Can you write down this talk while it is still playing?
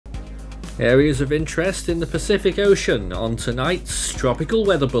Areas of interest in the Pacific Ocean on tonight's Tropical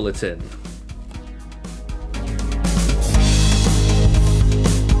Weather Bulletin.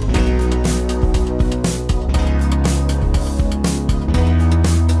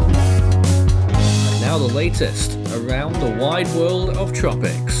 And now the latest around the wide world of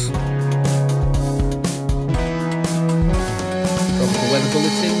tropics. Tropical Weather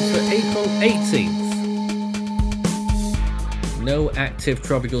Bulletin for April 18th. No active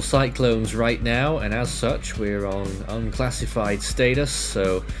tropical cyclones right now, and as such we're on unclassified status,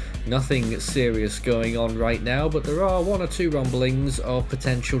 so nothing serious going on right now, but there are one or two rumblings of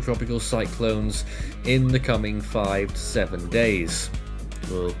potential tropical cyclones in the coming 5 to 7 days.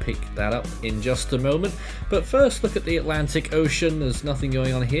 We'll pick that up in just a moment, but first look at the Atlantic Ocean. There's nothing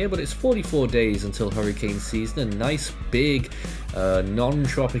going on here, but it's 44 days until hurricane season. A nice big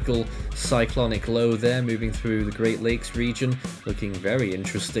non-tropical cyclonic low there moving through the Great Lakes region, looking very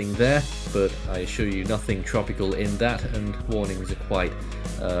interesting there, but I assure you nothing tropical in that, and warnings are quite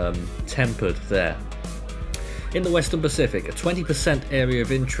tempered there. In the Western Pacific, a 20% area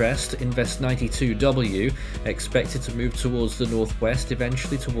of interest, Invest 92W, expected to move towards the northwest,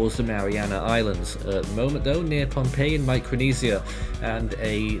 eventually towards the Mariana Islands. At the moment though, near Pohnpei in Micronesia, and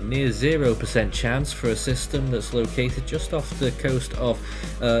a near 0% chance for a system that's located just off the coast of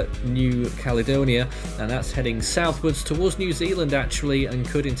New Caledonia, and that's heading southwards towards New Zealand actually, and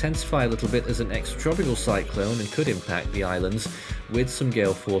could intensify a little bit as an extratropical cyclone and could impact the islands with some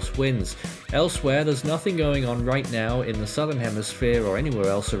gale force winds. Elsewhere, there's nothing going on right now in the southern hemisphere or anywhere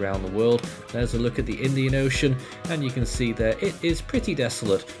else around the world. There's a look at the Indian Ocean, and you can see there it is pretty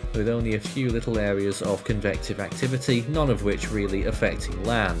desolate, with only a few little areas of convective activity, none of which really affecting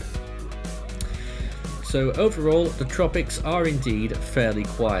land. So overall, the tropics are indeed fairly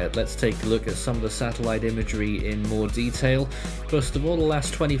quiet. Let's take a look at some of the satellite imagery in more detail. First of all, the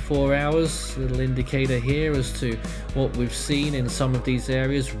last 24 hours, little indicator here as to what we've seen in some of these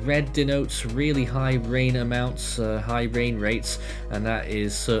areas. Red denotes really high rain amounts, high rain rates, and that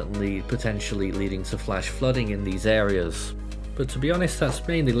is certainly potentially leading to flash flooding in these areas. But to be honest, that's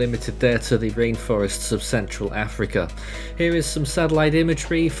mainly limited there to the rainforests of Central Africa. Here is some satellite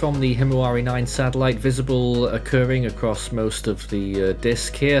imagery from the Himawari 9 satellite, visible occurring across most of the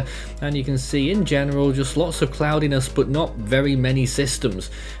disk here, and you can see in general just lots of cloudiness but not very many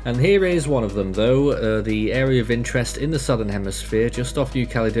systems. And here is one of them though, the area of interest in the southern hemisphere, just off New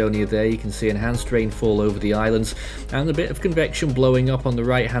Caledonia there. You can see enhanced rainfall over the islands and a bit of convection blowing up on the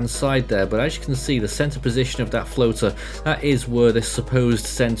right hand side there, but as you can see the center position of that floater, that is where the supposed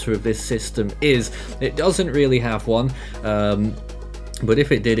center of this system is. It doesn't really have one, but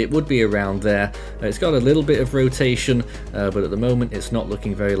if it did, it would be around there. It's got a little bit of rotation, but at the moment it's not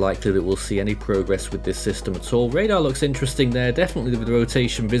looking very likely that we'll see any progress with this system at all. Radar looks interesting there, definitely with the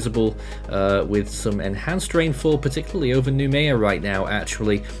rotation visible, with some enhanced rainfall, particularly over Noumea right now,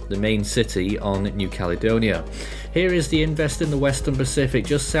 actually the main city on New Caledonia. Here is the Invest in the Western Pacific,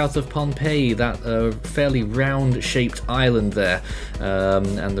 just south of Pohnpei, that fairly round shaped island there,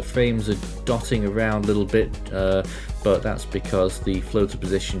 and the frames are dotting around a little bit, but that's because the floater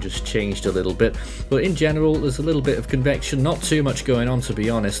position just changed a little bit. But in general, there's a little bit of convection, not too much going on to be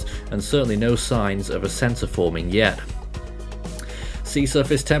honest, and certainly no signs of a center forming yet. Sea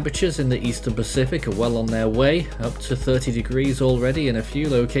surface temperatures in the Eastern Pacific are well on their way, up to 30 degrees already in a few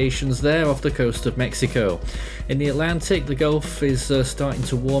locations there off the coast of Mexico. In the Atlantic, the Gulf is starting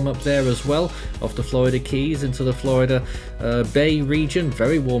to warm up there as well, off the Florida Keys into the Florida Bay region.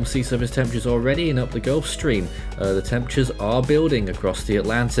 Very warm sea surface temperatures already, and up the Gulf Stream, the temperatures are building across the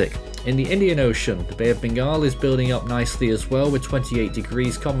Atlantic. In the Indian Ocean, the Bay of Bengal is building up nicely as well, with 28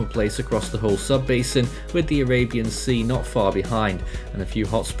 degrees commonplace across the whole sub-basin, with the Arabian Sea not far behind, and a few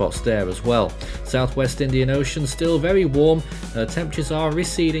hot spots there as well. Southwest Indian Ocean still very warm, temperatures are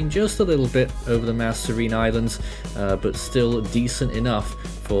receding just a little bit over the Mascarene Islands, but still decent enough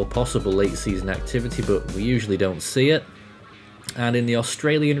for possible late season activity, but we usually don't see it. And in the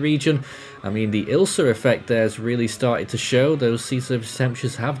Australian region, I mean, the ILSA effect there has really started to show. Those sea surface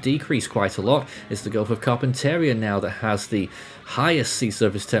temperatures have decreased quite a lot. It's the Gulf of Carpentaria now that has the highest sea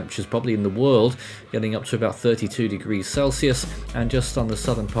surface temperatures probably in the world, getting up to about 32 degrees Celsius, and just on the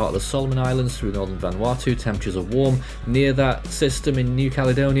southern part of the Solomon Islands through northern Vanuatu, temperatures are warm. Near that system in New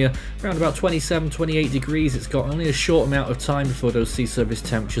Caledonia, around about 27-28 degrees. It's got only a short amount of time before those sea surface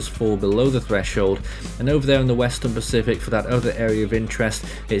temperatures fall below the threshold. And over there in the Western Pacific, for that other area of interest,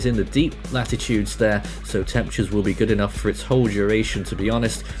 it's in the deep latitudes there, so temperatures will be good enough for its whole duration, to be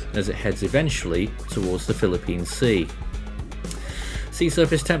honest, as it heads eventually towards the Philippine Sea. Sea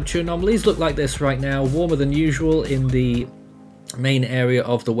surface temperature anomalies look like this right now, warmer than usual in the main area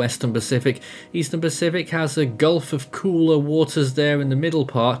of the Western Pacific. Eastern Pacific has a gulf of cooler waters there in the middle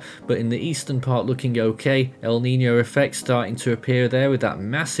part, but in the eastern part looking okay. El Nino effect starting to appear there with that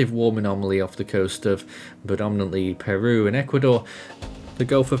massive warm anomaly off the coast of predominantly Peru and Ecuador. The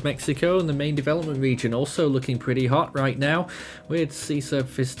Gulf of Mexico and the main development region also looking pretty hot right now, with sea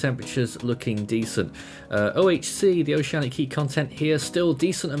surface temperatures looking decent. OHC, the oceanic heat content here, still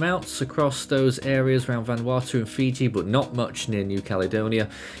decent amounts across those areas around Vanuatu and Fiji, but not much near New Caledonia.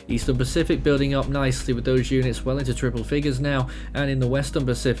 Eastern Pacific building up nicely with those units well into triple figures now, and in the Western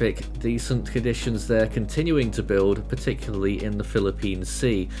Pacific, decent conditions there continuing to build, particularly in the Philippine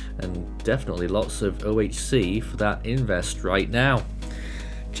Sea, and definitely lots of OHC for that invest right now.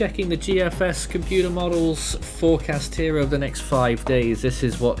 Checking the GFS computer models forecast here over the next 5 days. This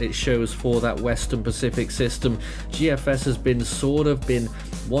is what it shows for that Western Pacific system. GFS has been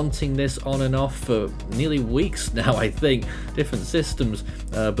wanting this on and off for nearly weeks now, I think. Different systems,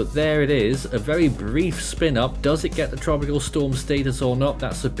 but there it is. A very brief spin up. Does it get the tropical storm status or not?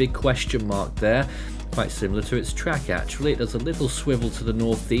 That's a big question mark there. Quite similar to its track actually. It does a little swivel to the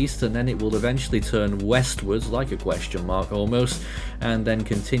northeast and then it will eventually turn westwards like a question mark almost, and then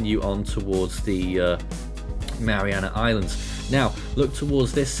continue on towards the Mariana Islands. Now look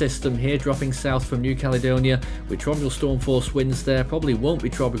towards this system here, dropping south from New Caledonia with tropical storm force winds there. Probably won't be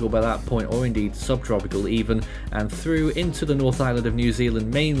tropical by that point, or indeed subtropical even, and through into the North Island of New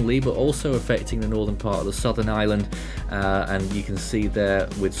Zealand mainly, but also affecting the northern part of the southern island, and you can see there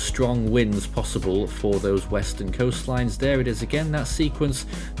with strong winds possible for those western coastlines. There it is again, that sequence.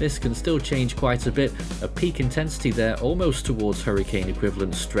 This can still change quite a bit. A peak intensity there almost towards hurricane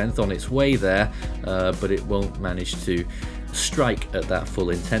equivalent strength on its way there, but it won't manage to strike at that full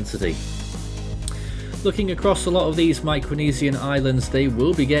intensity. Looking across a lot of these Micronesian islands, they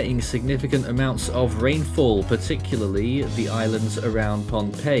will be getting significant amounts of rainfall, particularly the islands around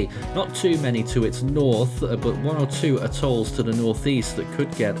Pohnpei. Not too many to its north, but one or two atolls to the northeast that could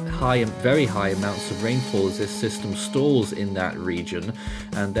get very high amounts of rainfall as this system stalls in that region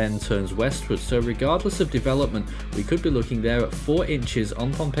and then turns westward. So regardless of development, we could be looking there at 4 inches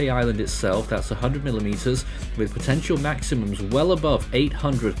on Pohnpei Island itself. That's 100 millimeters, with potential maximums well above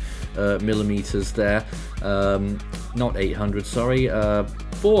 800 millimeters there. Not 800, sorry,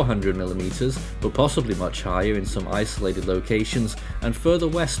 400 millimeters, but possibly much higher in some isolated locations, and further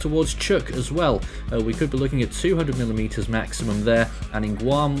west towards Chuuk as well. We could be looking at 200 millimeters maximum there, and in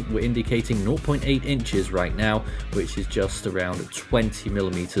Guam we're indicating 0.8 inches right now, which is just around 20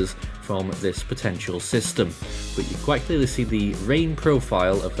 millimeters from this potential system. But you quite clearly see the rain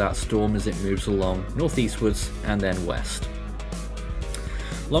profile of that storm as it moves along northeastwards and then west.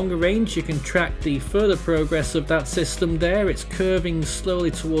 Longer range, you can track the further progress of that system there. It's curving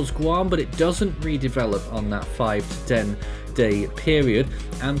slowly towards Guam, but it doesn't redevelop on that 5 to 10 day period,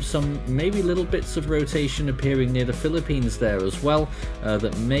 and some maybe little bits of rotation appearing near the Philippines there as well,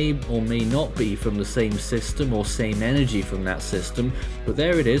 that may or may not be from the same system or same energy from that system. But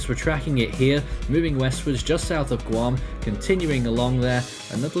there it is, we're tracking it here, moving westwards just south of Guam, continuing along there.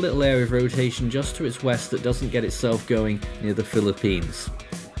 Another little area of rotation just to its west that doesn't get itself going near the Philippines.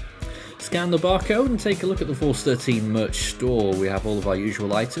 Scan the barcode and take a look at the Force 13 merch store. We have all of our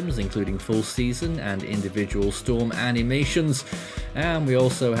usual items, including full season and individual storm animations, and we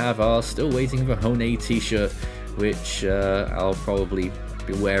also have our still waiting for Hone t-shirt, which I'll probably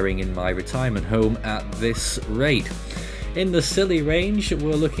be wearing in my retirement home at this rate. In the silly range,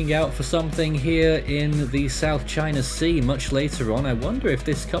 we're looking out for something here in the South China Sea much later on. I wonder if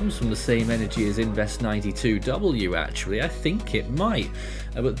this comes from the same energy as Invest 92W actually. I think it might.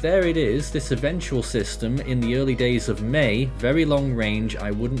 But there it is, this eventual system in the early days of May. Very long range,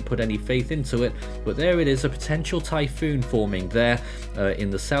 I wouldn't put any faith into it, but there it is, a potential typhoon forming there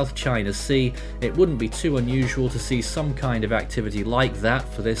in the South China Sea. It wouldn't be too unusual to see some kind of activity like that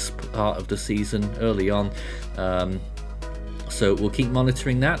for this part of the season early on. So we'll keep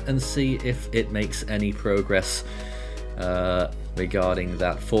monitoring that and see if it makes any progress regarding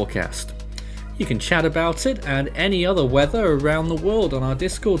that forecast. You can chat about it and any other weather around the world on our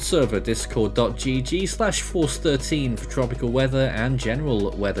Discord server, discord.gg/force13 for tropical weather and general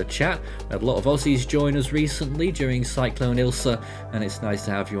weather chat. We had a lot of Aussies join us recently during Cyclone Ilsa, and it's nice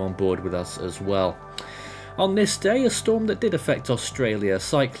to have you on board with us as well. On this day, a storm that did affect Australia,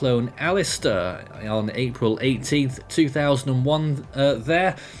 Cyclone Alistair, on April 18th, 2001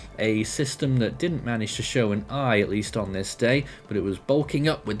 there. A system that didn't manage to show an eye, at least on this day, but it was bulking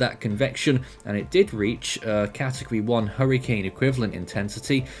up with that convection, and it did reach Category 1 hurricane equivalent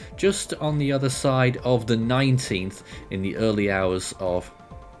intensity just on the other side of the 19th in the early hours of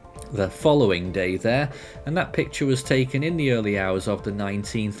the following day there, and that picture was taken in the early hours of the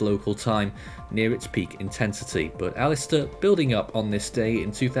 19th local time, near its peak intensity. But Alistair building up on this day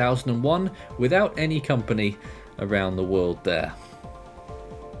in 2001 without any company around the world there.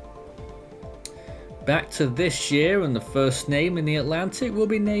 Back to this year, and the first name in the Atlantic will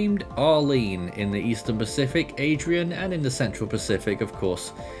be named Arlene. In the Eastern Pacific, Adrian, and in the Central Pacific, of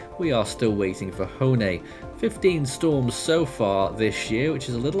course, we are still waiting for Hone. 15 storms so far this year, which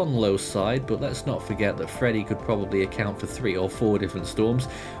is a little on the low side, but let's not forget that Freddie could probably account for 3 or 4 different storms.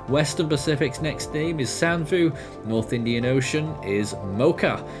 Western Pacific's next name is Sanvu. North Indian Ocean is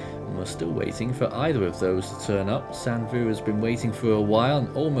Mocha. And we're still waiting for either of those to turn up. Sanvu has been waiting for a while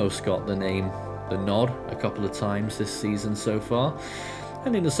and almost got the nod a couple of times this season so far.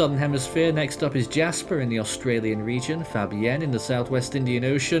 And in the Southern Hemisphere, next up is Jasper in the Australian region, Fabienne in the Southwest Indian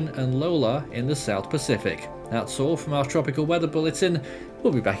Ocean, and Lola in the South Pacific. That's all from our Tropical Weather Bulletin.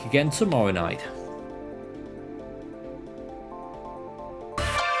 We'll be back again tomorrow night.